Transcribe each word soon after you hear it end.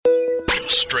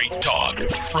Straight talk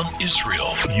from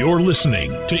Israel. You're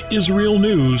listening to Israel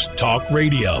News Talk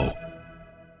Radio.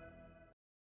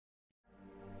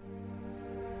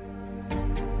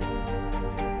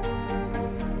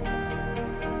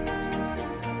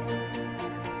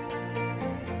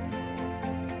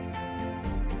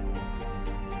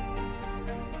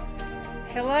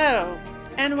 Hello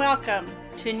and welcome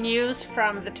to News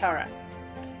from the Torah.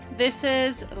 This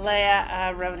is Leah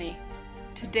Aharoni.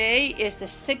 Today is the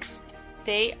 6th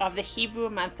day of the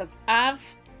Hebrew month of Av,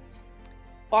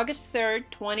 August 3rd,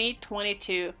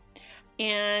 2022.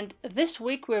 And this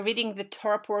week we're reading the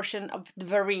Torah portion of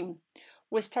Dvarim.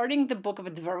 We're starting the book of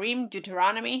Dvarim,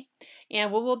 Deuteronomy,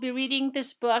 and we will be reading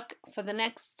this book for the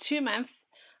next 2 months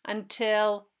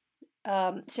until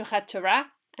Simchat Torah,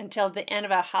 until the end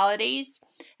of our holidays,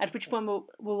 at which point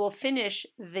we will finish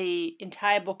the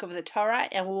entire book of the Torah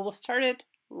and we will start it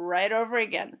right over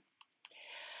again.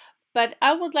 But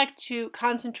I would like to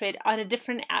concentrate on a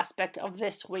different aspect of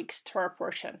this week's Torah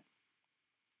portion.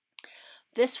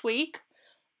 This week,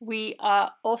 we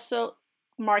are also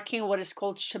marking what is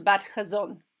called Shabbat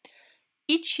Chazon.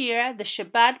 Each year, the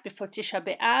Shabbat before Tisha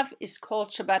B'Av is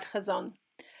called Shabbat Chazon.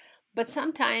 But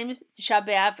sometimes Tisha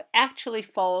B'Av actually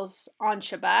falls on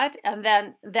Shabbat, and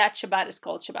then that Shabbat is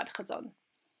called Shabbat Chazon.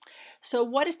 So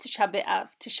what is Tisha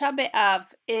B'Av? Tisha B'Av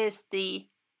is the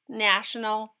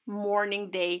national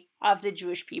mourning day of the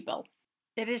Jewish people.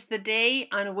 It is the day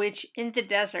on which in the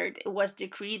desert it was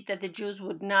decreed that the Jews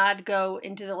would not go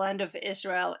into the land of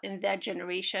Israel in that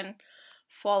generation,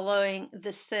 following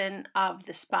the sin of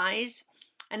the spies.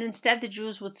 And instead, the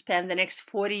Jews would spend the next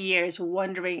 40 years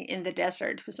wandering in the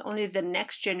desert, with only the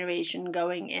next generation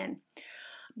going in.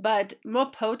 But more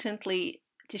potently,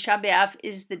 Tisha B'Av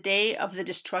is the day of the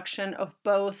destruction of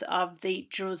both of the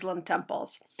Jerusalem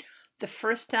temples. The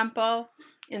first temple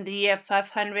in the year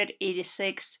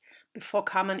 586 before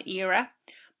Common Era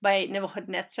by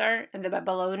Nebuchadnezzar and the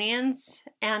Babylonians,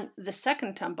 and the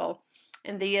second temple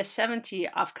in the year 70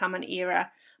 of Common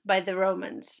Era by the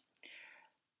Romans.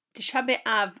 Tisha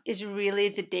B'Av is really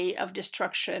the day of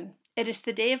destruction. It is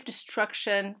the day of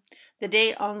destruction, the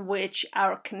day on which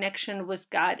our connection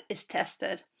with God is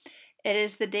tested. It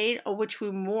is the day on which we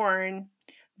mourn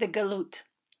the Galut,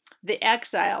 the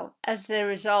exile, as the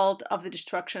result of the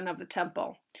destruction of the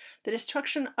temple. The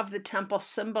destruction of the temple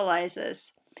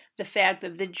symbolizes the fact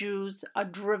that the Jews are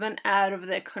driven out of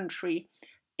their country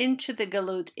into the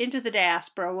Galut, into the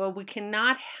diaspora, where we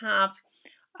cannot have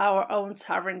our own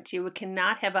sovereignty. We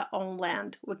cannot have our own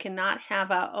land. We cannot have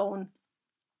our own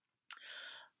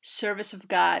service of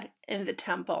God in the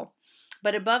temple.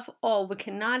 But above all, we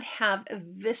cannot have a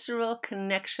visceral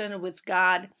connection with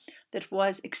God that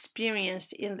was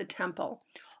experienced in the temple.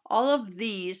 All of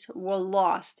these were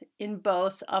lost in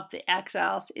both of the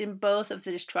exiles, in both of the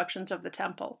destructions of the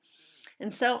temple.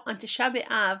 And so on Tisha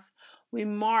B'Av, we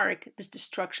mark this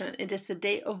destruction. It is the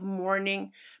day of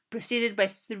mourning, preceded by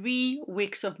 3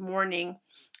 weeks of mourning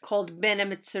called Ben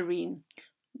HaMetzarim,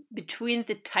 between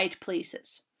the tight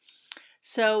places.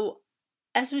 So,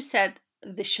 as we said,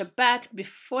 the Shabbat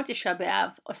before Tisha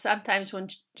B'Av, or sometimes when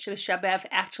Tisha B'Av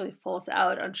actually falls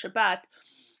out on Shabbat,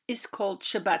 is called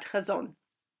Shabbat Chazon.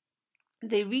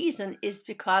 The reason is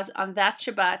because on that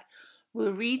Shabbat, we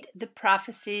read the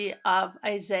prophecy of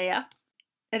Isaiah.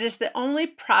 It is the only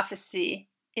prophecy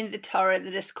in the Torah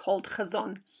that is called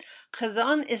Chazon.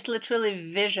 Chazon is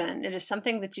literally vision. It is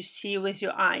something that you see with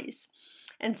your eyes.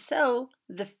 And so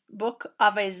the book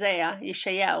of Isaiah,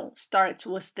 Yeshayahu, starts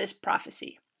with this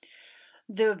prophecy.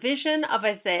 The vision of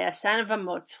Isaiah, son of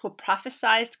Amoz, who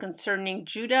prophesied concerning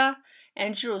Judah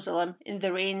and Jerusalem in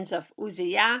the reigns of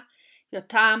Uzziah,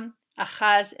 Yotam,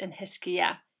 Achaz, and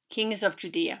Hezekiah, kings of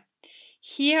Judea.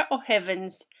 Hear, O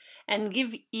heavens, and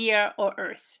give ear, O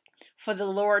earth, for the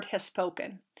Lord has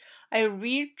spoken. I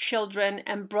reared children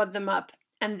and brought them up,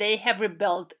 and they have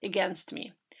rebelled against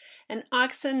me. An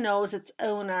oxen knows its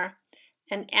owner,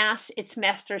 an ass its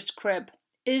master's crib.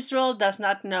 Israel does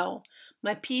not know.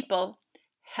 My people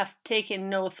have taken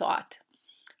no thought.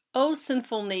 O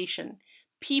sinful nation,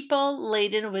 people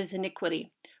laden with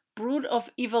iniquity, brood of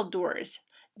evildoers,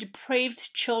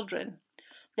 depraved children,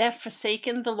 they have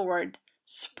forsaken the Lord,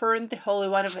 spurned the Holy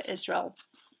One of Israel,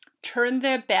 turned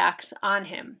their backs on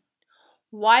him.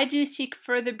 Why do you seek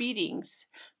further beatings,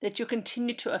 that you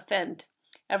continue to offend?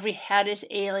 Every head is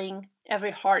ailing,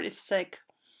 every heart is sick.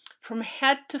 From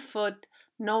head to foot,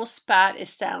 no spot is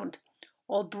sound,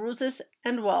 all bruises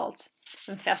and welts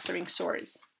and festering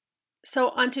sores. So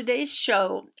on today's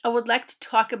show, I would like to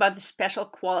talk about the special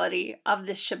quality of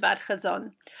this Shabbat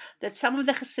Chazon that some of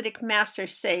the Hasidic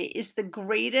masters say is the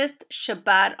greatest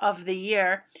Shabbat of the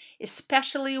year,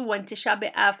 especially when Tisha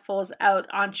B'Av falls out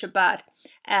on Shabbat,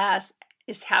 as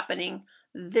is happening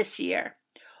this year.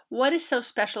 What is so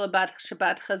special about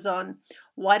Shabbat Chazon?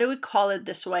 Why do we call it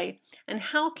this way? And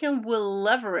how can we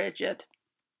leverage it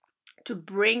to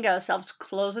bring ourselves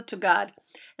closer to God,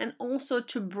 and also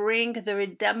to bring the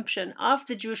redemption of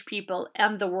the Jewish people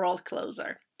and the world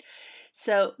closer?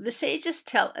 So the sages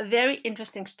tell a very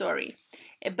interesting story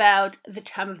about the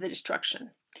time of the destruction.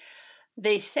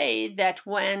 They say that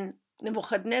when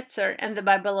Nebuchadnezzar and the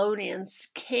Babylonians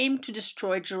came to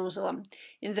destroy Jerusalem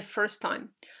in the first time,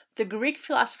 the Greek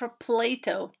philosopher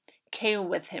Plato came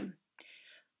with him.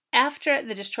 After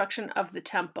the destruction of the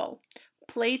temple,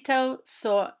 Plato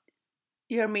saw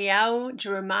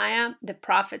Jeremiah, the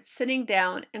prophet, sitting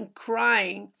down and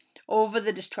crying over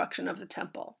the destruction of the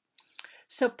temple.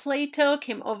 So Plato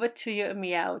came over to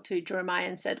Jeremiah,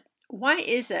 and said, "Why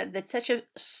is it that such a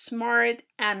smart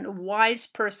and wise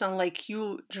person like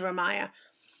you, Jeremiah,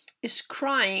 is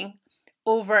crying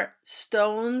over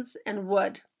stones and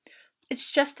wood? It's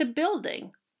just a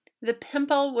building. The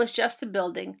temple was just a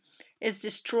building. It's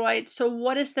destroyed. So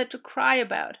what is there to cry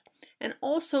about? And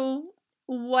also,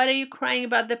 what are you crying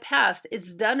about the past?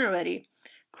 It's done already.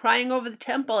 Crying over the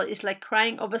temple is like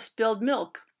crying over spilled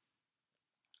milk."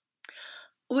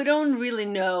 We don't really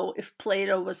know if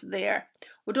Plato was there.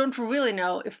 We don't really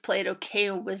know if Plato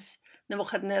came with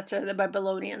Nebuchadnezzar, the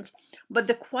Babylonians. But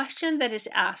the question that is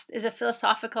asked is a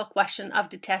philosophical question of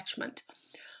detachment.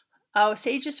 Our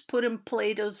sages put in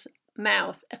Plato's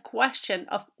mouth a question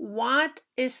of what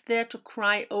is there to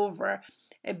cry over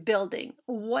a building?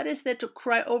 What is there to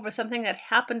cry over something that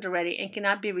happened already and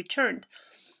cannot be returned?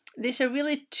 These are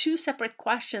really two separate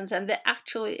questions, and they're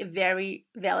actually a very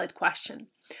valid question.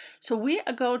 So we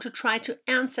are going to try to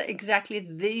answer exactly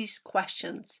these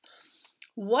questions.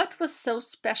 What was so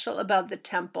special about the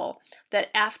temple that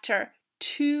after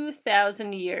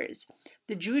 2,000 years,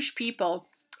 the Jewish people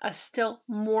are still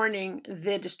mourning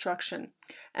their destruction?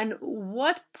 And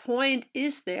what point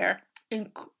is there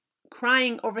in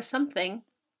crying over something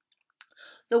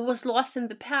that was lost in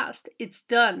the past? It's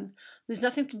done. There's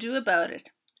nothing to do about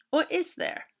it. Or is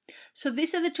there? So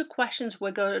these are the two questions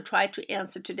we're going to try to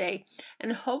answer today.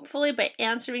 And hopefully by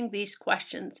answering these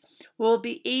questions, we'll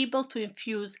be able to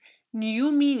infuse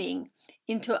new meaning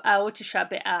into our Tisha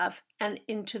B'Av and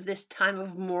into this time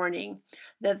of mourning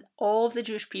that all the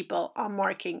Jewish people are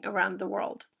marking around the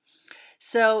world.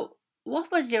 So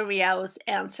what was Yirmiyahu's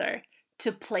answer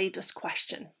to Plato's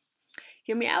question?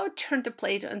 Yirmiyahu turned to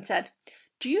Plato and said,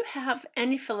 "Do you have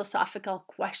any philosophical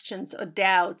questions or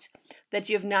doubts that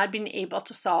you have not been able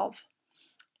to solve?"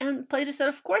 And Plato said,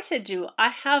 "Of course I do. I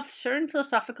have certain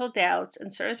philosophical doubts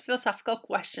and certain philosophical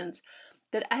questions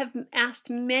that I have asked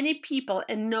many people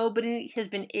and nobody has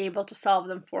been able to solve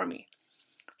them for me."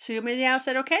 So Yirmiyahu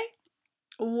said, "Okay,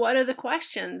 what are the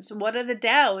questions? What are the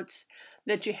doubts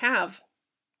that you have?"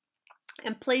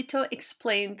 And Plato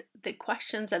explained the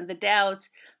questions and the doubts,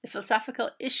 the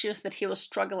philosophical issues that he was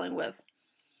struggling with.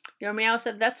 Yirmiyahu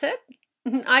said, "That's it?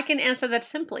 I can answer that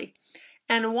simply."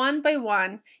 And one by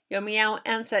one, Yirmiyahu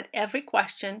answered every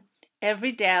question,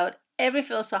 every doubt, every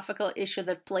philosophical issue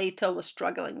that Plato was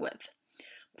struggling with.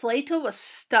 Plato was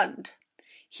stunned.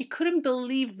 He couldn't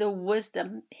believe the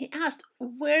wisdom. He asked,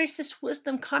 "Where is this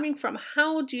wisdom coming from?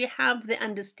 How do you have the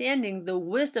understanding, the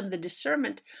wisdom, the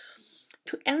discernment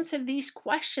to answer these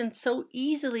questions so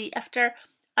easily after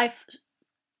I've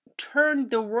turned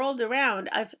the world around?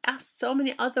 I've asked so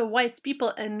many other wise people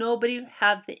and nobody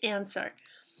had the answer."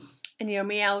 And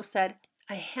Yirmiyahu said,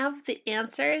 "I have the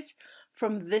answers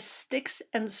from the sticks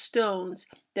and stones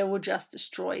that were just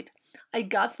destroyed. I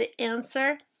got the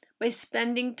answer by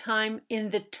spending time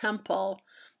in the temple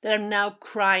that I'm now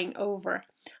crying over.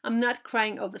 I'm not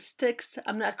crying over sticks.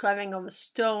 I'm not crying over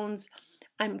stones.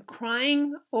 I'm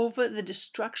crying over the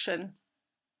destruction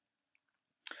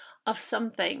of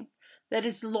something that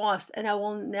is lost and I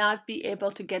will not be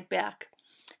able to get back."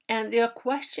 And the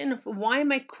question of why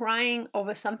am I crying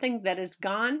over something that is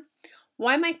gone?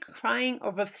 Why am I crying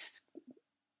over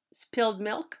spilled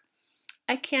milk?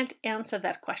 I can't answer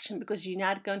that question because you're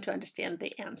not going to understand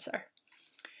the answer.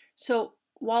 So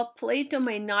while Plato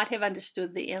may not have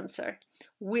understood the answer,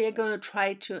 we're going to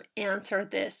try to answer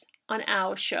this on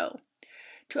our show.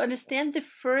 To understand the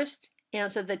first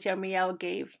answer that Yirmiyahu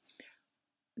gave,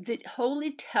 the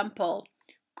Holy Temple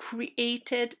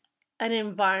created an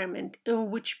environment in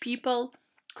which people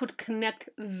could connect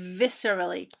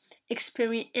viscerally,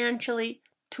 experientially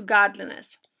to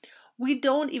godliness. We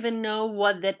don't even know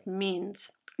what that means.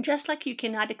 Just like you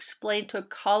cannot explain to a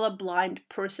colorblind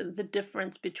person the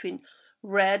difference between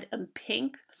red and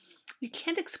pink, you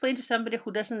can't explain to somebody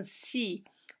who doesn't see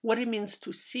what it means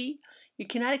to see. You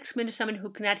cannot explain to somebody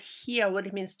who cannot hear what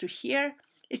it means to hear.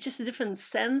 It's just a different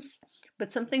sense,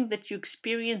 but something that you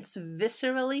experience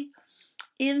viscerally.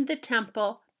 In the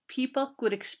temple, people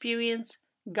could experience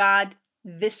God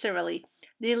viscerally.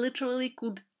 They literally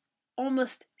could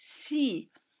almost see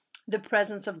the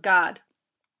presence of God.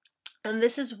 And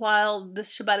this is why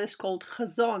this Shabbat is called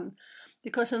Chazon,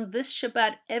 because on this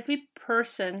Shabbat, every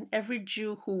person, every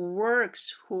Jew who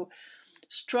works, who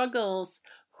struggles,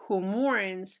 who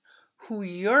mourns, who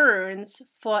yearns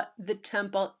for the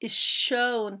temple is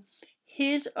shown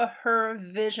his or her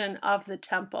vision of the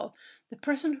temple. The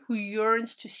person who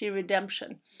yearns to see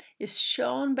redemption is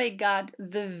shown by God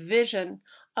the vision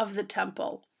of the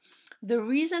temple. The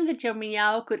reason that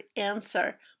Yirmiyahu could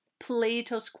answer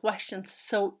Plato's questions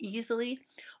so easily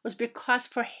was because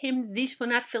for him these were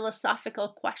not philosophical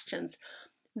questions.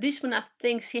 These were not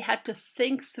things he had to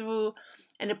think through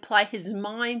and apply his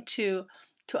mind to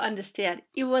understand.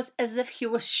 It was as if he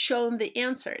was shown the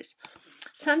answers.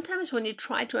 Sometimes when you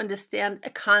try to understand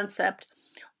a concept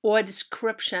or a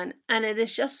description and it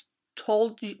is just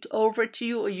told over to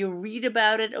you, or you read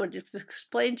about it, or it's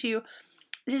explained to you,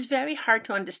 it is very hard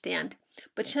to understand.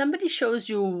 But somebody shows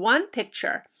you one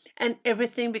picture and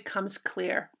everything becomes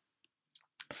clear.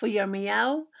 For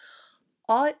Yirmiyahu,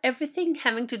 everything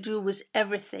having to do with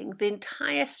everything, the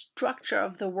entire structure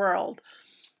of the world,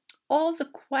 all the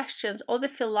questions, all the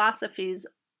philosophies,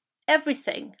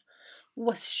 everything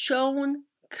was shown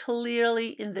clearly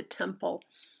in the temple.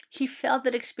 He felt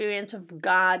that experience of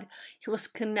God. He was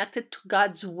connected to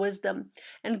God's wisdom.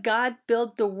 And God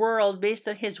built the world based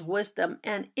on his wisdom.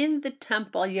 And in the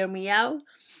temple, Yirmiyahu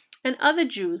and other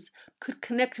Jews could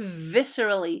connect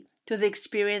viscerally to the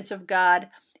experience of God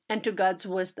and to God's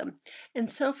wisdom. And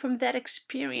so from that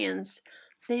experience,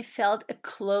 they felt a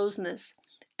closeness,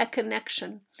 a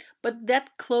connection. But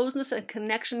that closeness and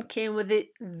connection came with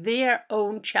their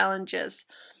own challenges.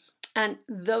 And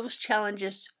those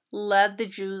challenges led the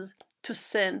Jews to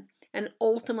sin and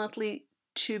ultimately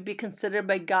to be considered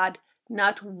by God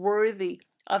not worthy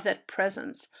of that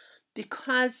presence,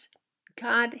 because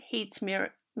God hates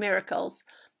miracles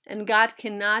and God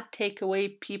cannot take away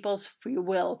people's free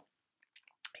will.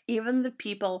 Even the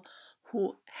people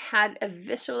who had a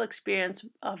visceral experience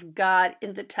of God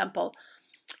in the temple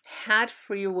had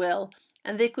free will,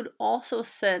 and they could also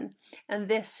sin, and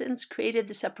their sins created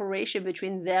the separation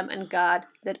between them and God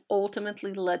that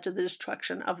ultimately led to the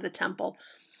destruction of the temple.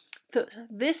 So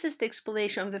this is the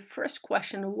explanation of the first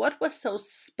question: what was so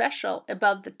special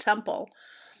about the temple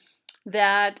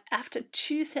that after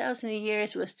 2,000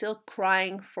 years we're still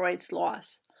crying for its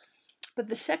loss? But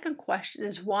the second question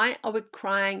is, why are we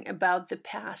crying about the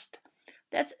past?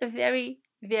 That's a very,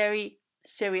 very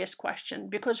serious question,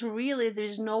 because really there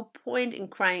is no point in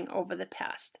crying over the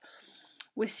past.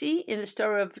 We see in the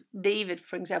story of David,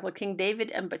 for example, King David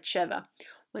and Bathsheba.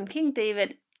 When King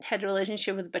David had a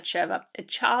relationship with Bathsheba, a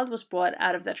child was born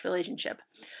out of that relationship.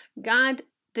 God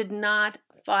did not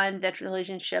find that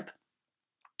relationship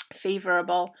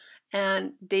favorable,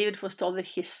 and David was told that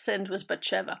he sinned with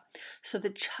Bathsheba. So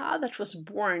the child that was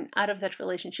born out of that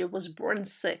relationship was born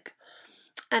sick.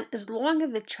 And as long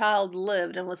as the child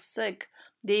lived and was sick,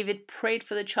 David prayed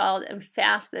for the child and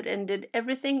fasted and did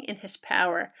everything in his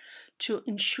power to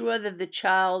ensure that the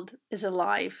child is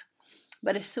alive.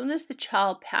 But as soon as the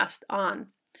child passed on,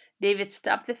 David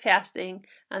stopped the fasting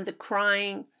and the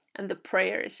crying and the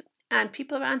prayers. And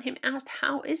people around him asked,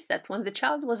 how is that? When the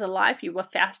child was alive, you were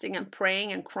fasting and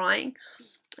praying and crying.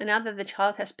 And now that the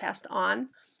child has passed on,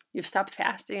 you've stopped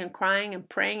fasting and crying and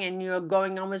praying and you're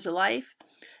going on with your life.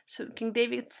 So King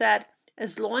David said,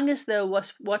 as long as there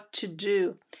was what to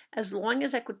do, as long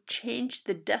as I could change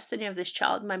the destiny of this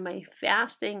child by my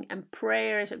fasting and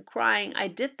prayers and crying, I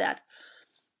did that.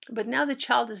 But now the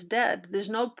child is dead. There's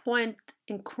no point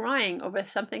in crying over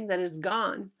something that is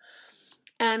gone.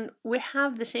 And we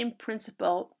have the same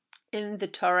principle in the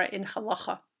Torah, in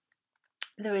Halacha.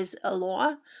 There is a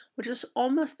law which is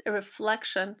almost a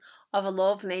reflection of a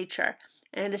law of nature.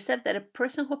 And it is said that a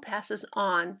person who passes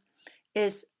on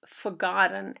is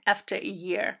forgotten after a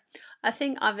year. I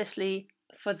think obviously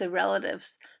for the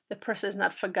relatives, the person is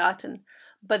not forgotten,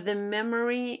 but the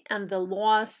memory and the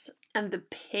loss and the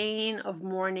pain of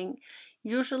mourning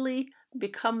usually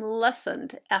become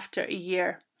lessened after a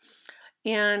year.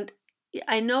 And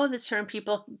I know that certain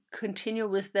people continue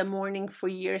with their mourning for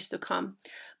years to come,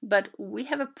 but we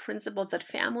have a principle that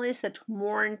families that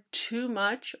mourn too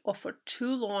much or for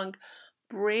too long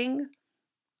bring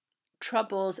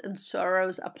troubles and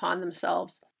sorrows upon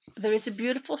themselves. There is a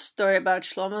beautiful story about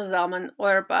Shlomo Zalman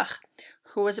Auerbach,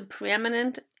 who was a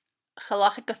preeminent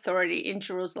halachic authority in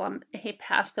Jerusalem. He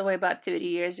passed away about 30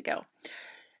 years ago.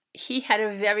 He had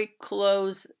a very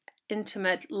close,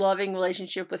 intimate, loving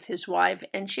relationship with his wife,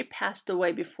 and she passed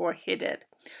away before he did.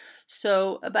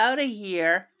 So about a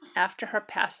year after her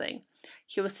passing,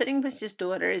 he was sitting with his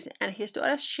daughters, and his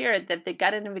daughters shared that they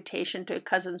got an invitation to a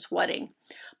cousin's wedding,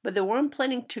 but they weren't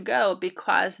planning to go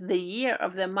because the year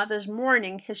of their mother's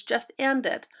mourning has just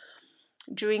ended.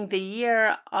 During the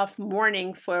year of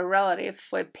mourning for a relative,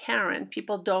 for a parent,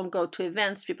 people don't go to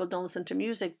events, people don't listen to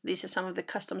music. These are some of the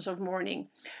customs of mourning.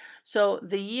 So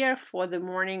the year for the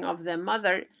mourning of their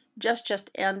mother just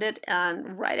ended,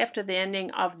 and right after the ending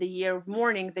of the year of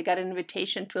mourning, they got an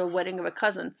invitation to a wedding of a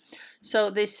cousin. So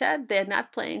they said they're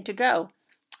not planning to go.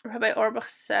 Rabbi Auerbach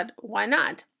said, why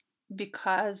not?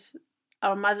 Because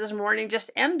our mother's mourning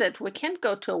just ended. We can't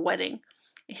go to a wedding.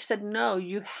 He said, no,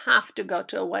 you have to go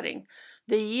to a wedding.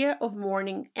 The year of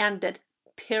mourning ended,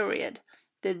 period.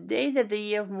 The day that the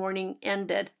year of mourning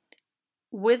ended,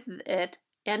 with it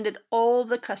ended all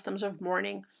the customs of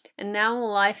mourning, and now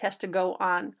life has to go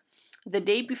on. The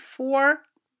day before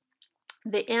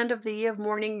the end of the year of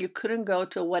mourning, you couldn't go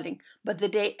to a wedding, but the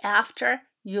day after,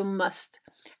 you must.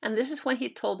 And this is when he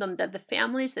told them that the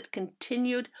families that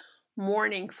continued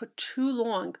mourning for too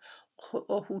long,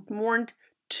 or who mourned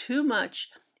too much,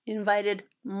 invited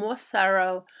more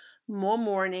sorrow, more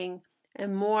mourning,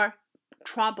 and more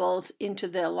troubles into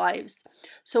their lives.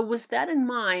 So with that in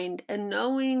mind, and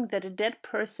knowing that a dead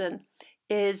person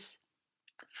is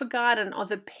forgotten or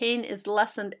the pain is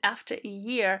lessened after a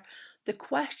year, the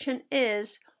question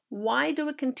is, why do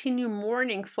we continue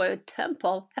mourning for a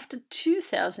temple after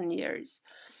 2,000 years?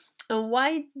 And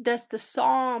why does the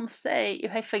psalm say,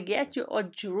 if I forget you, O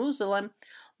Jerusalem,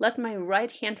 let my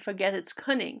right hand forget its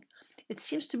cunning? It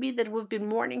seems to be that we've been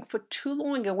mourning for too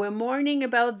long, and we're mourning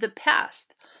about the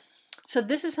past. So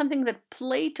this is something that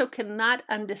Plato cannot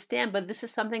understand, but this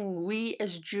is something we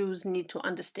as Jews need to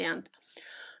understand.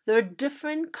 There are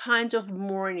different kinds of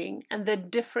mourning, and there are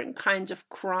different kinds of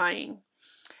crying.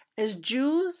 As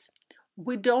Jews,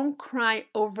 we don't cry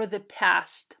over the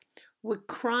past. We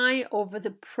cry over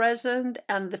the present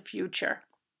and the future.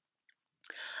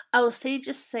 Our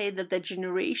sages say that the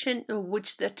generation in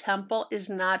which the temple is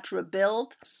not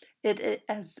rebuilt, it is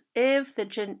as if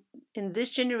in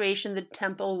this generation the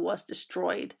temple was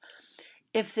destroyed.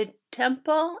 If the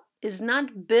temple is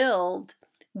not built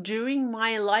during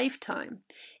my lifetime,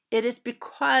 it is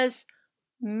because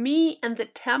me and the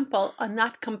temple are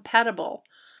not compatible.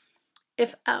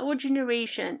 If our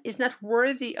generation is not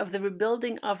worthy of the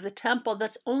rebuilding of the temple,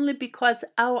 that's only because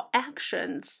our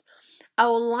actions,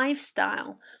 our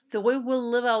lifestyle, the way we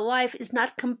live our life is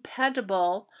not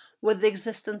compatible with the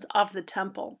existence of the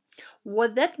temple.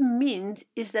 What that means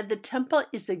is that the temple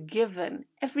is a given.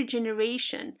 Every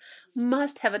generation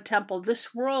must have a temple.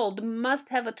 This world must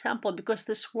have a temple because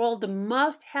this world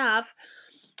must have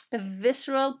a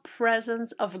visceral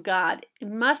presence of God. It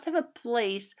must have a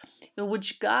place in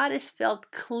which God is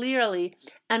felt clearly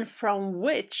and from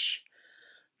which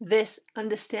this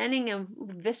understanding and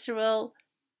visceral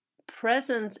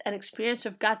presence and experience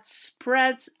of God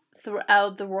spreads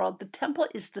throughout the world. The temple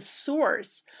is the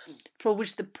source for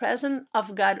which the presence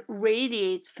of God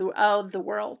radiates throughout the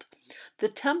world. The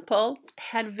temple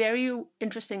had very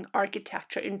interesting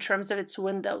architecture in terms of its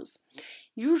windows.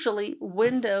 Usually,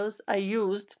 windows are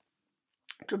used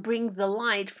to bring the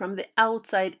light from the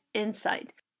outside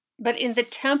inside. But in the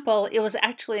temple, it was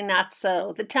actually not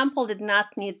so. The temple did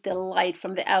not need the light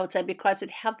from the outside because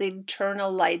it had the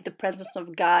eternal light, the presence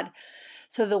of God.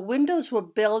 So the windows were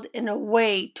built in a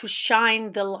way to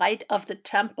shine the light of the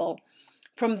temple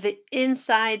from the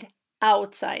inside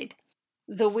outside.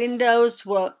 The windows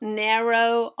were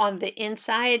narrow on the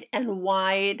inside and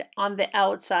wide on the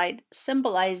outside,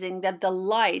 symbolizing that the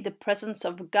light, the presence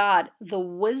of God, the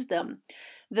wisdom,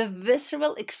 the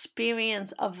visceral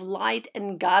experience of light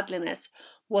and godliness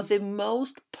was the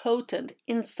most potent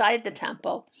inside the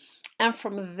temple, and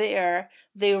from there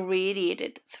they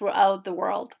radiated throughout the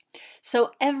world.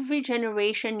 So every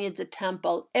generation needs a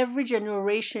temple. Every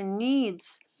generation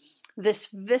needs this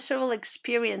visceral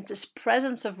experience, this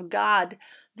presence of God,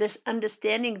 this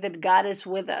understanding that God is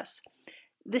with us.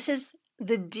 This is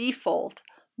the default,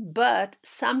 but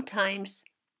sometimes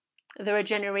there are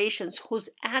generations whose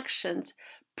actions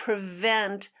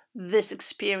prevent this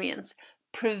experience,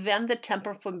 prevent the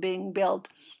temple from being built.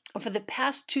 And for the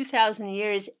past 2,000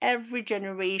 years, every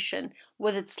generation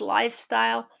with its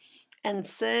lifestyle and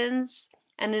sins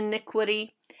and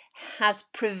iniquity has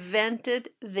prevented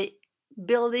the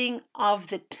building of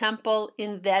the temple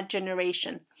in that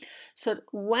generation. So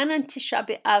when on Tisha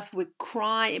B'Av we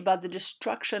cry about the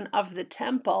destruction of the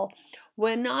temple,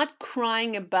 we're not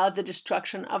crying about the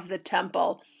destruction of the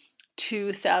temple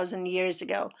 2,000 years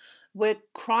ago. We're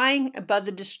crying about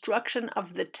the destruction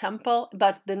of the temple,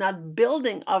 about the not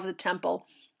building of the temple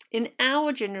in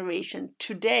our generation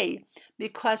today,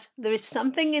 because there is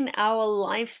something in our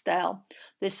lifestyle,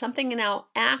 there's something in our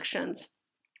actions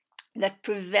that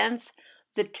prevents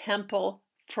the temple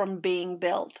from being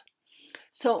built.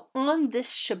 So on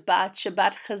this Shabbat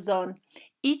Chazon,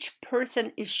 each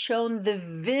person is shown the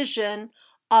vision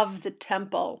of the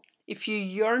temple. If you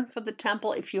yearn for the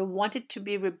temple, if you want it to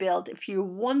be rebuilt, if you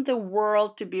want the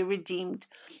world to be redeemed,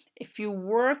 if you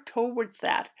work towards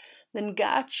that, then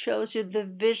God shows you the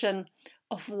vision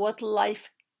of what life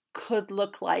could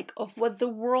look like, of what the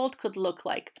world could look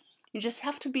like. You just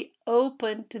have to be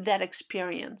open to that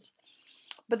experience.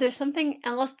 But there's something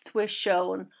else that we're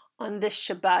shown on this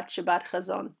Shabbat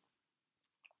Chazon.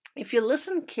 If you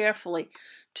listen carefully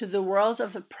to the words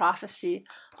of the prophecy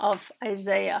of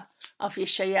Isaiah, of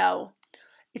Yeshayahu,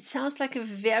 it sounds like a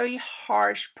very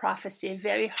harsh prophecy, a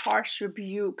very harsh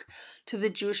rebuke to the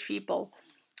Jewish people.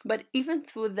 But even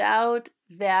without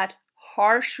that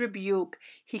harsh rebuke,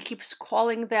 he keeps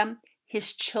calling them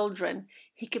his children.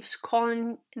 He keeps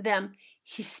calling them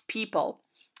his people.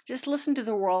 Just listen to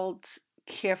the words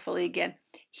carefully again.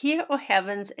 Hear, O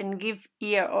heavens, and give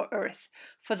ear, O earth,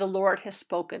 for the Lord has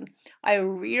spoken. I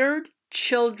reared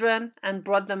children and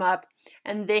brought them up,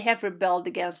 and they have rebelled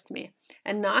against me.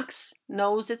 An ox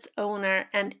knows its owner,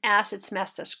 and ass its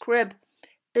master's crib.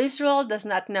 Israel does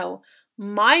not know.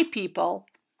 My people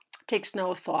takes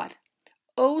no thought.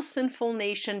 O sinful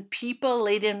nation, people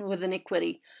laden with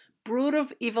iniquity, brood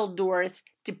of evildoers,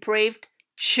 depraved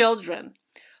children.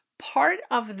 Part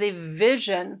of the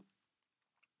vision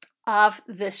of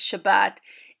this Shabbat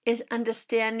is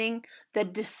understanding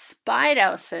that despite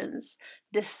our sins,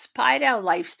 despite our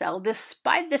lifestyle,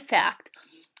 despite the fact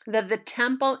that the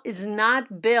temple is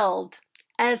not built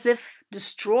as if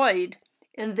destroyed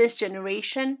in this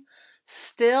generation,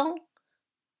 still,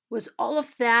 with all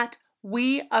of that,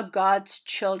 we are God's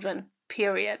children,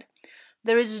 period.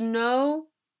 There is no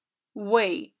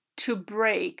way to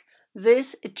break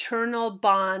this eternal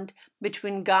bond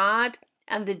between God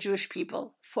and the Jewish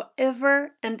people.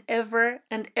 Forever and ever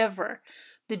and ever,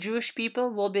 the Jewish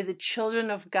people will be the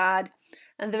children of God,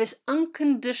 and there is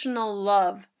unconditional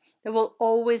love that will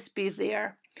always be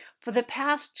there. For the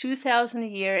past 2,000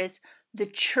 years, the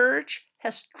church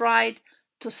has tried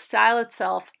to style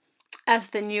itself as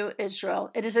the new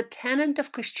Israel. It is a tenet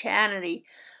of Christianity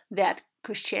that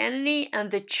Christianity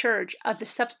and the church are the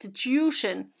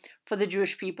substitution for the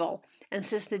Jewish people. And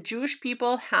since the Jewish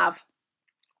people have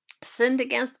sinned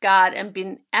against God and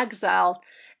been exiled,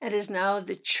 it is now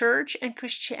the church and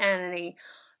Christianity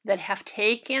that have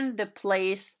taken the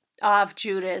place of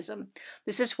Judaism.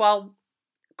 This is why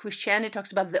Christianity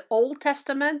talks about the Old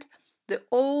Testament that's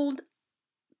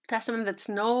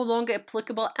no longer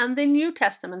applicable, and the New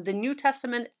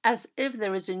Testament as if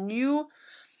there is a new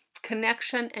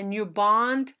connection, a new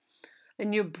bond, a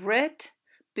new Brit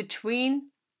between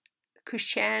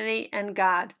Christianity and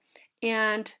God.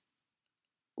 And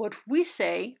what we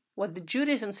say, what the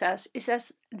Judaism says, is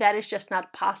that is just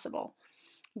not possible.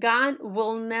 God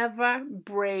will never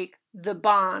break the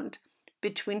bond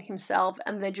between himself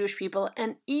and the Jewish people.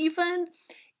 And even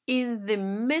in the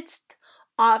midst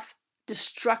of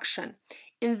destruction,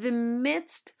 in the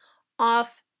midst of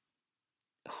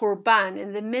Khurban,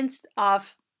 in the midst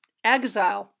of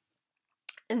exile,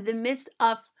 in the midst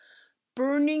of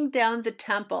burning down the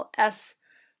temple, as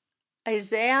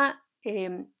Isaiah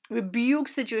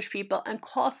rebukes the Jewish people and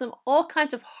calls them all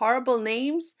kinds of horrible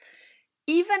names,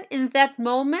 even in that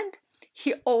moment,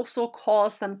 he also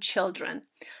calls them children.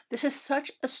 This is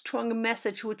such a strong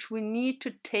message which we need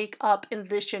to take up in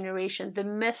this generation, the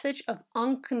message of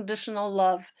unconditional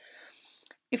love.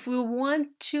 If we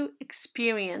want to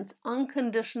experience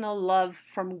unconditional love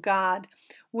from God,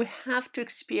 we have to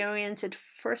experience it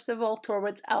first of all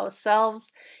towards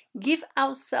ourselves. Give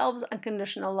ourselves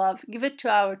unconditional love. Give it to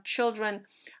our children,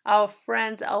 our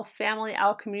friends, our family,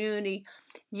 our community.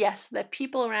 Yes, the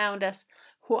people around us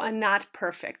who are not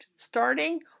perfect,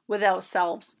 starting with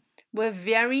ourselves. We're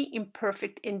very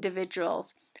imperfect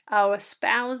individuals. Our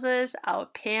spouses, our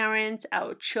parents,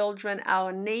 our children,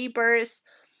 our neighbors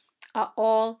are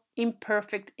all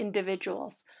imperfect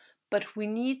individuals. But we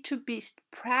need to be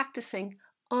practicing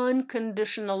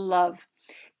unconditional love.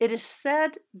 It is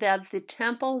said that the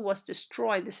temple was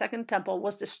destroyed, the second temple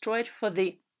was destroyed for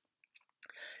the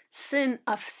sin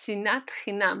of sinat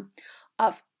chinam,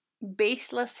 of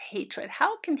baseless hatred.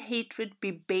 How can hatred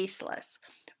be baseless?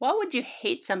 Why would you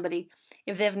hate somebody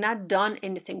if they have not done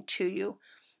anything to you?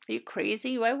 Are you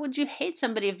crazy? Why would you hate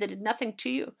somebody if they did nothing to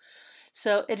you?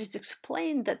 So it is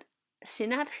explained that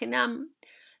sinat chinam,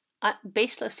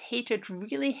 baseless hatred,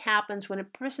 really happens when a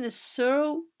person is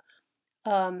so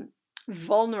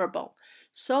vulnerable,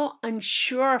 so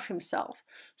unsure of himself,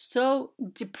 so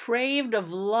depraved of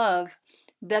love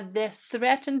that they're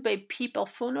threatened by people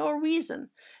for no reason.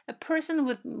 A person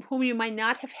with whom you might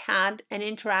not have had an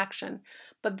interaction,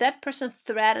 but that person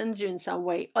threatens you in some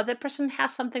way, or that person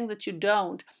has something that you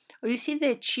don't, or you see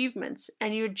their achievements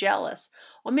and you're jealous,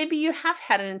 or maybe you have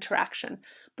had an interaction,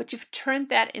 but you've turned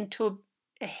that into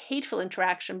a hateful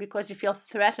interaction because you feel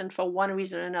threatened for one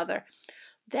reason or another.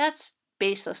 That's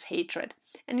baseless hatred.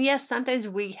 And yes, sometimes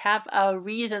we have our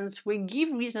reasons, we give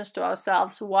reasons to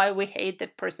ourselves why we hate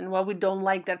that person, why we don't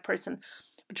like that person.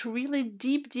 But really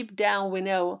deep down, we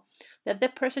know that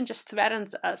that person just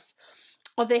threatens us,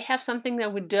 or they have something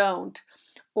that we don't,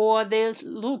 or they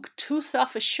look too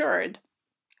self-assured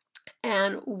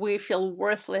and we feel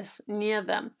worthless near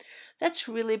them. That's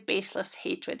really baseless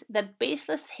hatred. That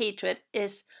baseless hatred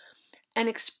is an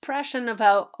expression of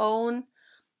our own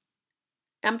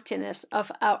emptiness,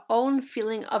 of our own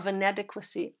feeling of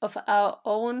inadequacy, of our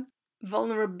own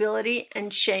vulnerability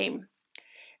and shame.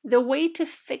 The way to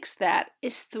fix that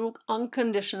is through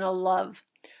unconditional love,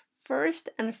 first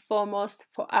and foremost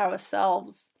for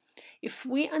ourselves. If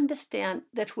we understand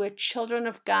that we're children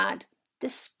of God,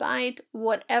 despite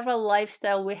whatever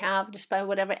lifestyle we have, despite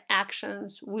whatever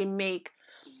actions we make,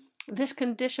 this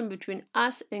condition between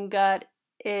us and God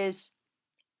is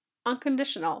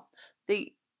unconditional.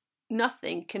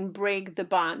 Nothing can break the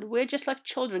bond. We're just like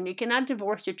children. You cannot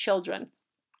divorce your children.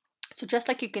 So just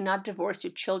like you cannot divorce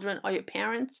your children or your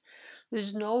parents,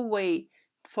 there's no way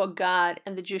for God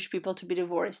and the Jewish people to be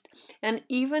divorced. And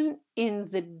even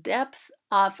in the depth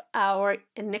of our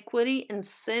iniquity and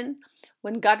sin,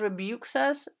 when God rebukes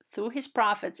us through his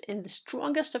prophets in the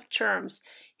strongest of terms,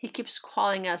 he keeps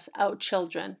calling us our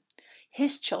children,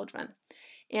 his children.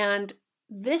 And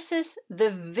this is the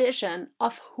vision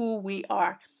of who we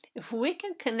are. If we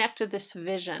can connect to this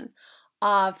vision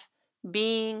of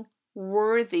being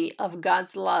worthy of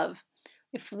God's love,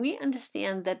 if we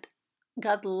understand that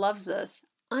God loves us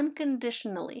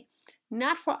unconditionally,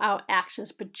 not for our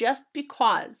actions, but just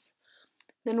because,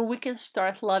 then we can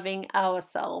start loving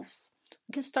ourselves.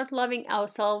 We can start loving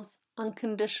ourselves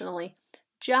unconditionally,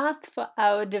 just for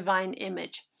our divine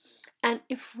image. And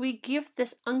if we give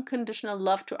this unconditional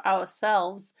love to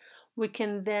ourselves, we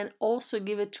can then also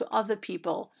give it to other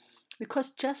people.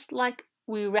 Because just like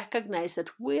we recognize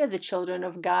that we're the children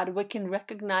of God, we can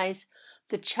recognize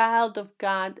the child of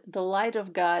God, the light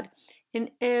of God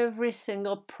in every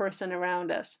single person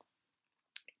around us.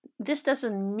 This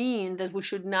doesn't mean that we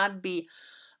should not be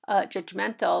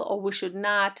judgmental, or we should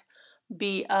not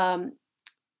be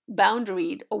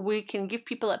boundaried, or we can give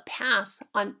people a pass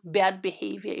on bad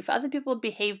behavior. If other people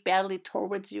behave badly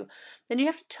towards you, then you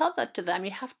have to tell that to them.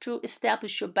 You have to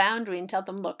establish your boundary and tell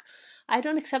them, look, I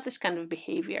don't accept this kind of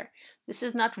behavior. This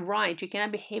is not right. You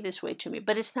cannot behave this way to me.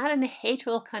 But it's not in a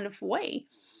hateful kind of way.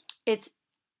 It's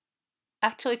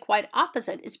actually quite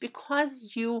opposite. It's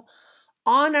because you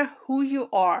honor who you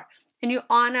are and you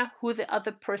honor who the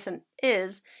other person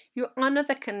is. You honor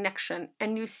the connection,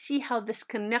 and you see how this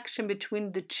connection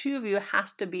between the two of you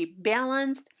has to be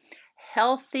balanced,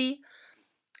 healthy,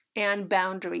 and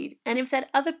boundaried. And if that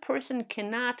other person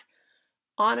cannot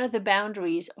honor the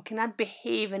boundaries or cannot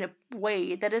behave in a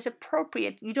way that is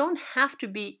appropriate, you don't have to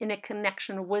be in a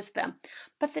connection with them.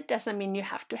 But that doesn't mean you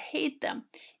have to hate them.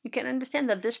 You can understand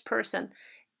that this person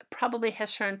probably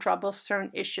has certain troubles, certain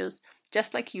issues,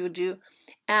 just like you do.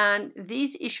 And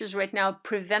these issues right now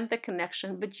prevent the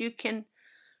connection, but you can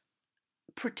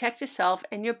protect yourself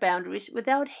and your boundaries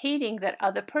without hating that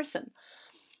other person.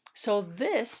 So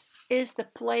this is the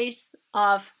place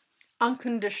of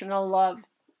unconditional love.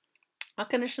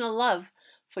 Unconditional love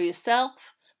for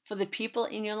yourself, for the people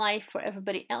in your life, for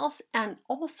everybody else. And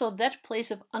also that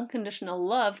place of unconditional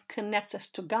love connects us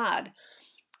to God.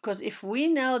 Because if we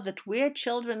know that we're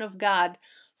children of God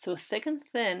through thick and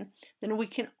thin, then we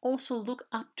can also look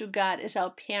up to God as our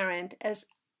parent, as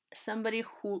somebody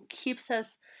who keeps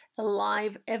us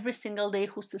alive every single day,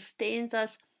 who sustains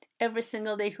us every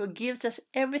single day, who gives us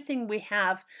everything we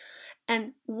have,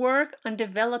 and work on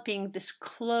developing this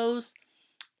close,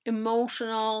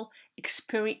 emotional,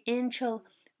 experiential,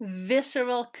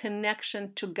 visceral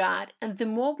connection to God. And the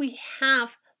more we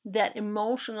have that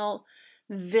emotional,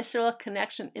 visceral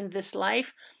connection in this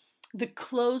life, the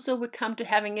closer we come to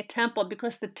having a temple,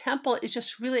 because the temple is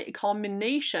just really a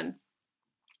culmination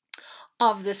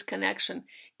of this connection.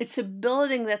 It's a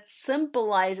building that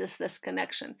symbolizes this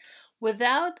connection.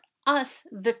 Without us,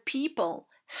 the people,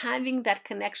 having that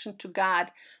connection to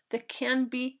God, there can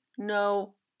be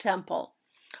no temple.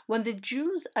 When the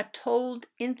Jews are told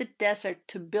in the desert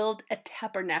to build a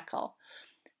tabernacle,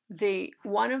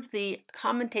 one of the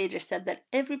commentators said that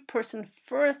every person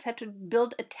first had to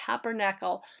build a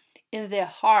tabernacle in their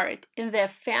heart, in their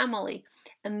family,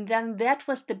 and then that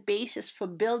was the basis for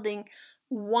building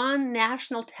one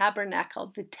national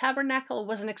tabernacle. The tabernacle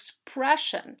was an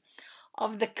expression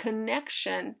of the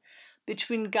connection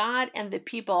between God and the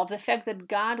people, of the fact that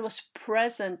God was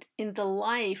present in the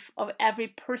life of every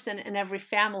person and every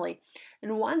family.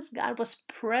 And once God was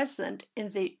present in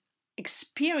the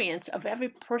experience of every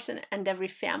person and every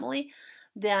family,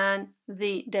 then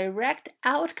the direct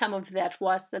outcome of that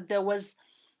was that there was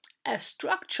a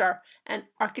structure, an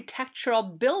architectural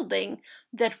building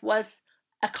that was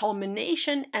a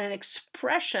culmination and an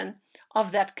expression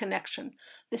of that connection.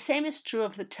 The same is true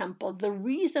of the temple. The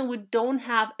reason we don't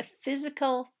have a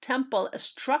physical temple, a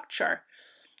structure,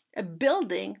 a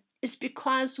building, is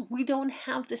because we don't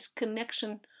have this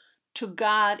connection to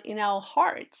God in our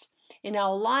hearts, in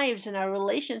our lives, in our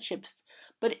relationships.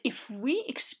 But if we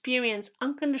experience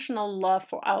unconditional love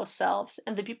for ourselves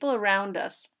and the people around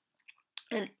us,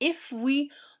 and if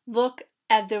we look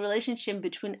at the relationship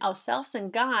between ourselves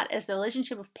and God as the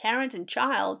relationship of parent and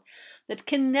child that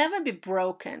can never be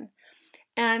broken,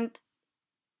 and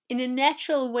in a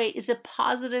natural way is a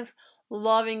positive,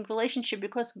 loving relationship,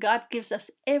 because God gives us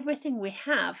everything we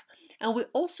have, and we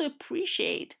also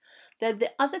appreciate that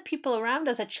the other people around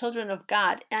us are children of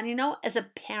God. And as a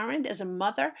parent, as a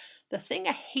mother, the thing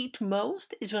I hate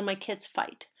most is when my kids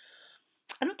fight.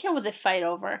 I don't care what they fight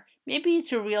over. Maybe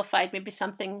it's a real fight, maybe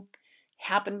something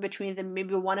happened between them,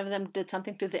 maybe one of them did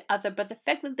something to the other, but the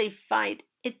fact that they fight,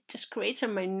 it just creates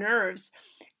on my nerves,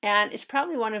 and it's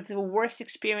probably one of the worst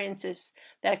experiences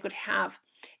that I could have.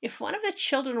 If one of the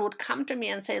children would come to me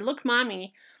and say, "Look,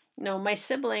 mommy, my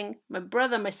sibling, my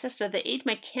brother, my sister, they ate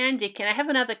my candy, can I have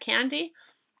another candy?"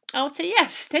 I would say,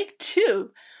 yes, take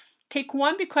two. Take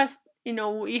one because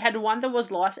you had one that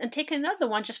was lost, and take another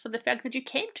one just for the fact that you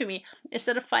came to me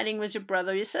instead of fighting with your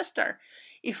brother or your sister.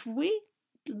 If we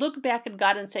look back at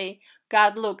God and say,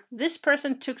 "God, look, this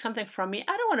person took something from me.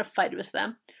 I don't want to fight with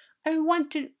them. I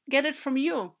want to get it from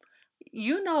you.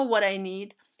 You know what I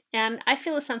need, and I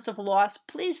feel a sense of loss.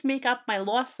 Please make up my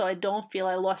loss so I don't feel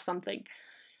I lost something."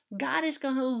 God is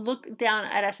going to look down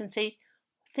at us and say,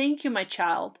 "Thank you, my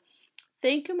child.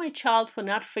 Thank you, my child, for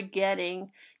not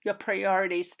forgetting your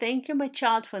priorities. Thank you, my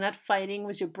child, for not fighting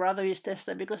with your brother or your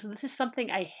sister, because this is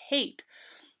something I hate.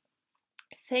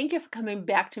 Thank you for coming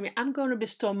back to me. I'm going to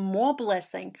bestow more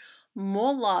blessing,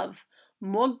 more love,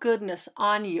 more goodness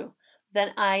on you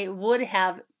than I would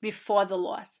have before the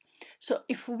loss." So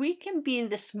if we can be in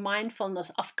this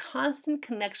mindfulness of constant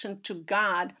connection to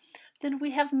God, then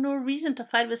we have no reason to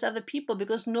fight with other people,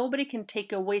 because nobody can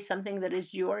take away something that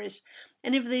is yours.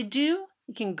 And if they do,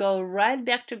 you can go right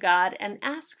back to God and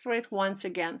ask for it once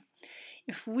again.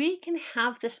 If we can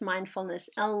have this mindfulness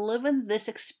and live in this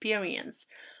experience,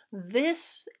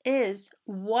 this is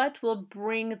what will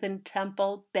bring the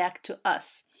temple back to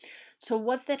us. So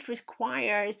what that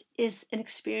requires is an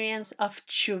experience of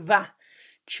tshuva.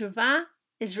 Tshuva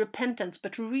is repentance,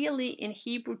 but really in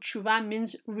Hebrew, tshuva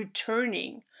means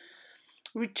returning.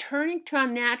 Returning to our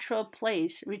natural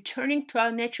place, returning to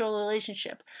our natural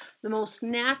relationship. The most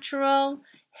natural,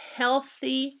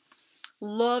 healthy,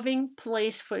 loving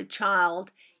place for a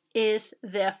child is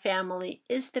their family,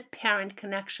 is the parent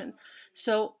connection.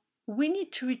 So we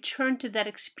need to return to that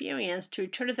experience,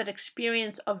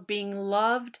 of being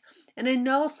loved. And I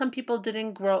know some people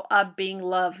didn't grow up being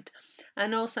loved. I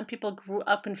know some people grew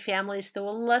up in families that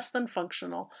were less than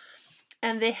functional,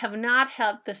 and they have not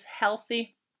had this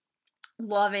healthy,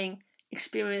 loving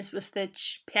experience with their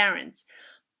parents.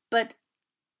 But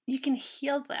you can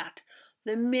heal that.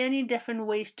 There are many different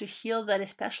ways to heal that,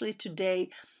 especially today.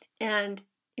 And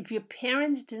if your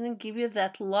parents didn't give you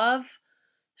that love,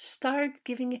 start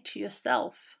giving it to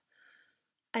yourself.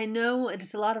 I know it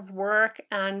is a lot of work,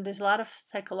 and there's a lot of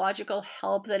psychological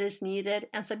help that is needed,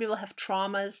 and some people have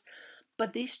traumas,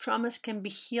 but these traumas can be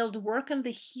healed. Work on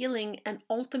the healing and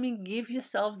ultimately give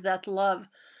yourself that love,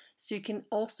 so you can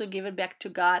also give it back to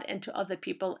God and to other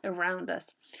people around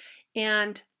us.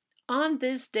 And on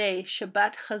this day,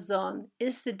 Shabbat Chazon,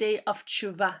 is the day of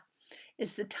tshuva.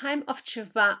 It's the time of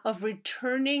tshuva, of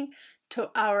returning to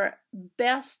our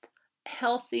best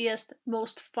healthiest,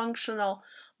 most functional,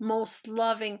 most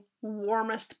loving,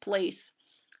 warmest place.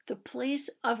 The place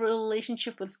of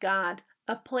relationship with God,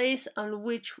 a place in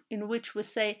which we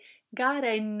say, God,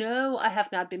 I know I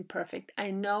have not been perfect.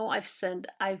 I know I've sinned.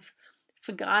 I've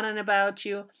forgotten about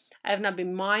you. I have not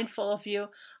been mindful of you.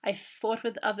 I've fought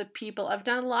with other people. I've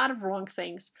done a lot of wrong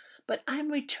things, but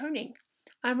I'm returning.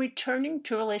 I'm returning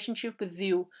to a relationship with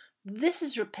you. This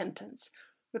is repentance.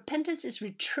 Repentance is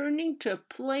returning to a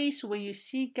place where you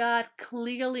see God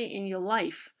clearly in your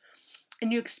life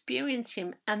and you experience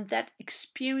Him, and that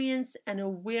experience and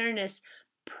awareness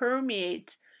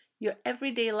permeates your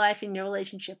everyday life in your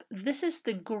relationship. This is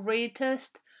the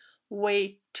greatest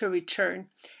way to return.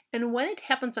 And when it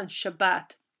happens on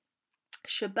Shabbat,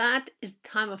 Shabbat is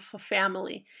time for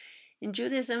family. In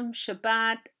Judaism,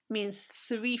 Shabbat means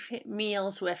 3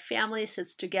 meals where family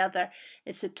sits together.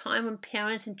 It's a time when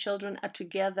parents and children are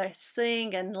together,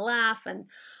 sing and laugh and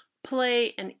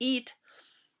play and eat.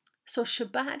 So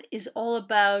Shabbat is all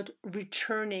about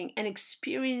returning and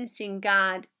experiencing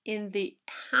God in the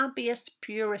happiest,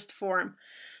 purest form.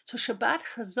 So Shabbat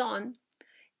Chazon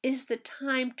is the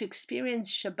time to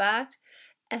experience Shabbat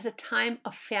as a time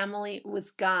of family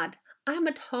with God. I'm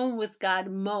at home with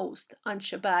God most on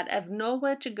Shabbat. I have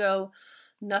nowhere to go,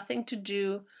 nothing to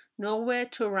do, nowhere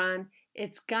to run.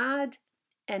 It's God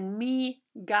and me,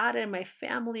 God and my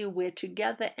family. We're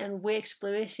together and we're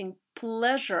experiencing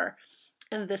pleasure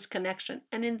in this connection.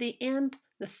 And in the end,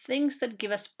 the things that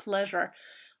give us pleasure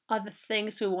are the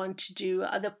things we want to do,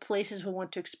 are the places we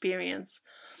want to experience.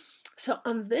 So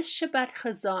on this Shabbat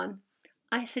Chazon,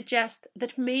 I suggest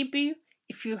that maybe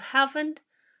if you haven't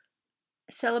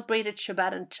celebrated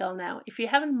Shabbat until now, if you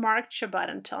haven't marked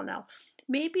Shabbat until now,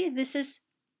 maybe this is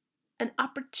an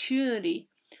opportunity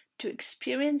to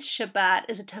experience Shabbat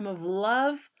as a time of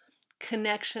love,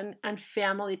 connection, and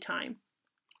family time.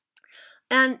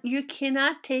 And you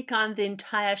cannot take on the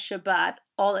entire Shabbat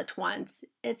all at once.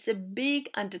 It's a big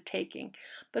undertaking,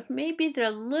 but maybe there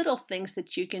are little things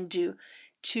that you can do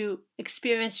to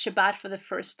experience Shabbat for the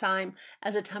first time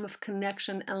as a time of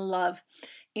connection and love.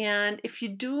 And if you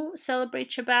do celebrate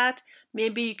Shabbat,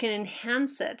 maybe you can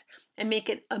enhance it and make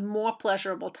it a more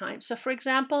pleasurable time. So for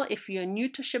example, if you're new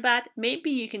to Shabbat,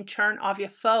 maybe you can turn off your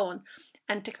phone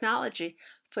and technology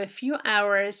for a few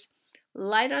hours,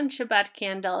 light on Shabbat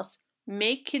candles,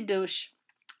 make Kiddush,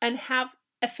 and have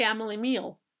a family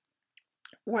meal.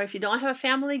 Or if you don't have a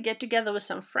family, get together with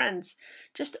some friends,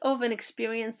 just over an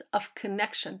experience of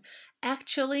connection.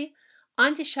 Actually,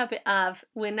 on Tisha B'Av,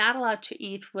 we're not allowed to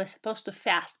eat, we're supposed to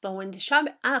fast. But when Tisha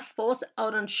B'Av falls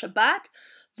out on Shabbat,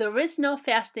 there is no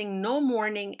fasting, no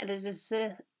mourning, and it is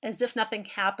as if nothing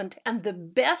happened. And the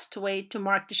best way to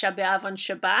mark Tisha B'Av on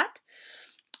Shabbat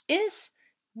is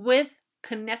with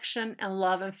connection and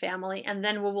love and family. And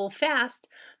then we will fast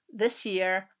this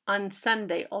year on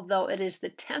Sunday, although it is the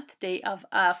 10th day of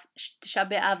Av. Tisha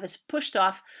B'Av is pushed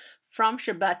off from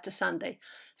Shabbat to Sunday.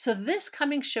 So this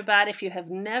coming Shabbat, if you have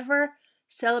never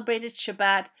celebrated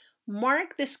Shabbat,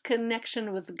 mark this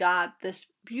connection with God, this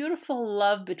beautiful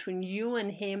love between you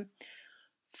and Him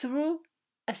through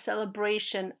a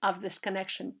celebration of this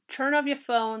connection. Turn off your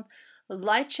phone,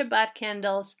 light Shabbat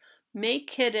candles, make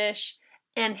Kiddush,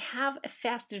 and have a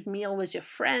festive meal with your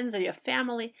friends or your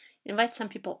family. Invite some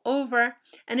people over.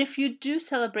 And if you do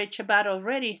celebrate Shabbat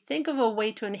already, think of a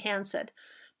way to enhance it.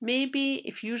 Maybe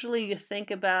if usually you think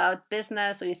about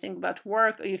business or you think about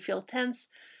work or you feel tense,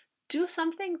 do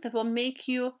something that will make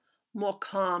you more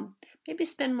calm. Maybe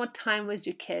spend more time with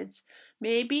your kids.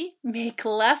 Maybe make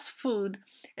less food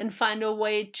and find a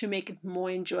way to make it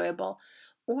more enjoyable.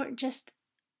 Or just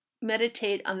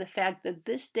meditate on the fact that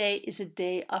this day is a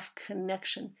day of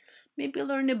connection. Maybe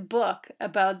learn a book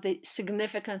about the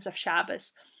significance of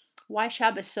Shabbos. Why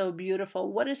Shabbos is so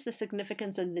beautiful? What is the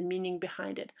significance and the meaning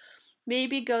behind it?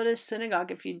 Maybe go to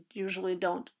synagogue if you usually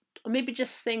don't. Or maybe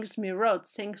just sing Zmirot,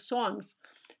 sing songs.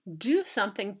 Do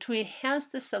something to enhance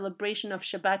the celebration of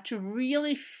Shabbat, to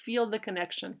really feel the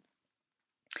connection.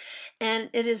 And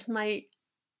it is my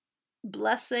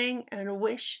blessing and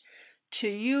wish to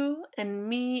you and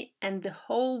me and the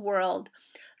whole world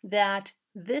that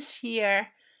this year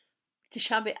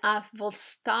Tisha B'Av will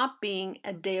stop being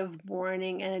a day of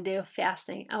mourning and a day of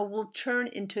fasting and will turn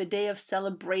into a day of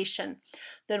celebration,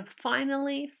 that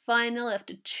finally,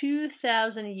 after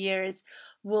 2,000 years,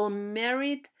 we'll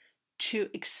merit to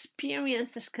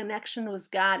experience this connection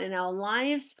with God in our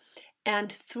lives,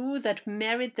 and through that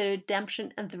merit the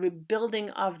redemption and the rebuilding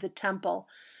of the temple,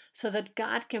 so that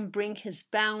God can bring His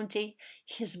bounty,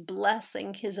 His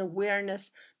blessing, His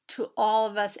awareness to all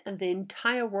of us and the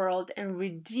entire world, and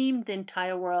redeem the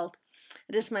entire world.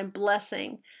 It is my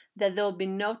blessing that there will be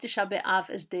no Tisha B'Av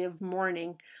as day of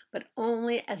mourning, but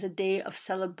only as a day of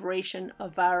celebration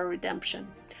of our redemption.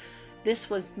 This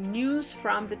was News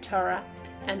from the Torah,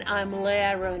 and I'm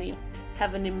Leah Aroni.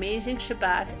 Have an amazing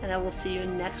Shabbat, and I will see you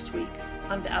next week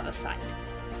on the other side.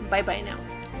 Bye-bye now.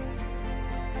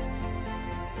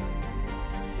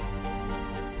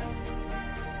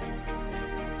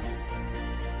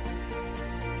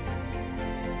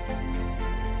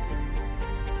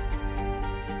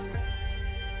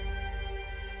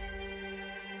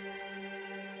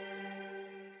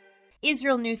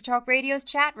 Israel News Talk Radio's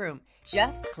chat room.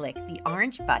 Just click the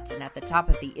orange button at the top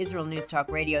of the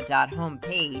IsraelNewsTalkRadio.home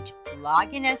page,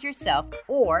 log in as yourself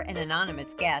or an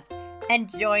anonymous guest, and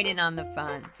join in on the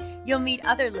fun. You'll meet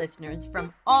other listeners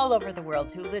from all over the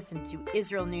world who listen to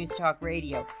Israel News Talk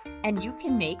Radio, and you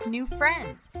can make new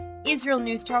friends. Israel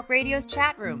News Talk Radio's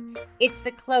chat room. It's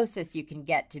the closest you can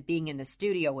get to being in the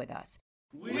studio with us.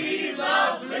 We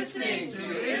love listening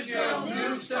to Israel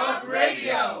News Talk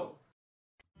Radio.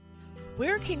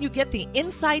 Where can you get the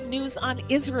inside news on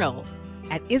Israel?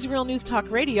 At Israel News Talk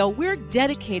Radio, we're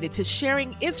dedicated to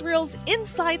sharing Israel's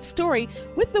inside story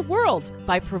with the world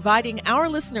by providing our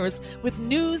listeners with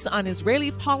news on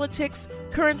Israeli politics,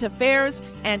 current affairs,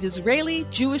 and Israeli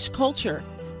Jewish culture.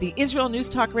 The Israel News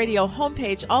Talk Radio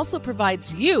homepage also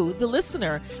provides you, the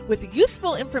listener, with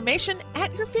useful information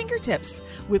at your fingertips,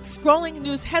 with scrolling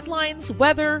news headlines,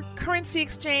 weather, currency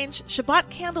exchange,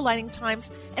 Shabbat candlelighting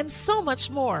times, and so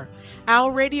much more.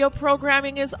 Our radio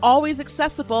programming is always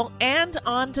accessible and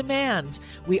on demand.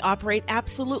 We operate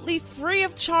absolutely free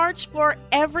of charge for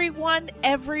everyone,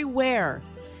 everywhere.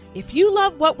 If you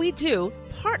love what we do,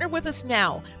 partner with us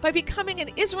now by becoming an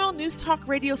Israel News Talk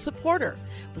Radio supporter.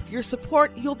 With your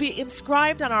support, you'll be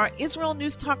inscribed on our Israel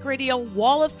News Talk Radio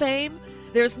Wall of Fame.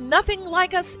 There's nothing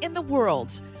like us in the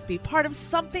world. Be part of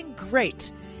something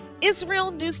great.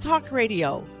 Israel News Talk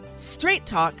Radio. Straight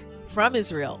talk from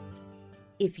Israel.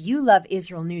 If you love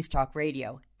Israel News Talk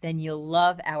Radio, then you'll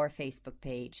love our Facebook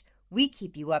page. We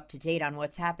keep you up to date on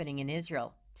what's happening in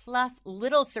Israel, plus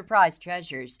little surprise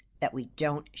treasures that we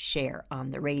don't share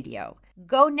on the radio.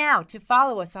 Go now to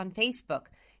follow us on Facebook.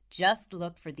 Just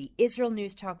look for the Israel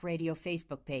News Talk Radio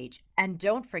Facebook page, and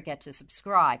don't forget to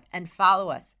subscribe and follow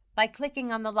us by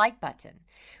clicking on the like button.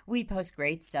 We post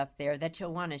great stuff there that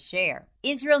you'll want to share.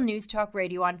 Israel News Talk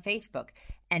Radio on Facebook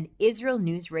and Israel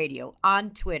News Radio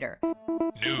on Twitter.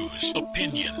 News,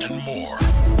 opinion, and more.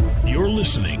 You're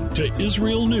listening to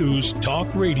Israel News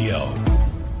Talk Radio.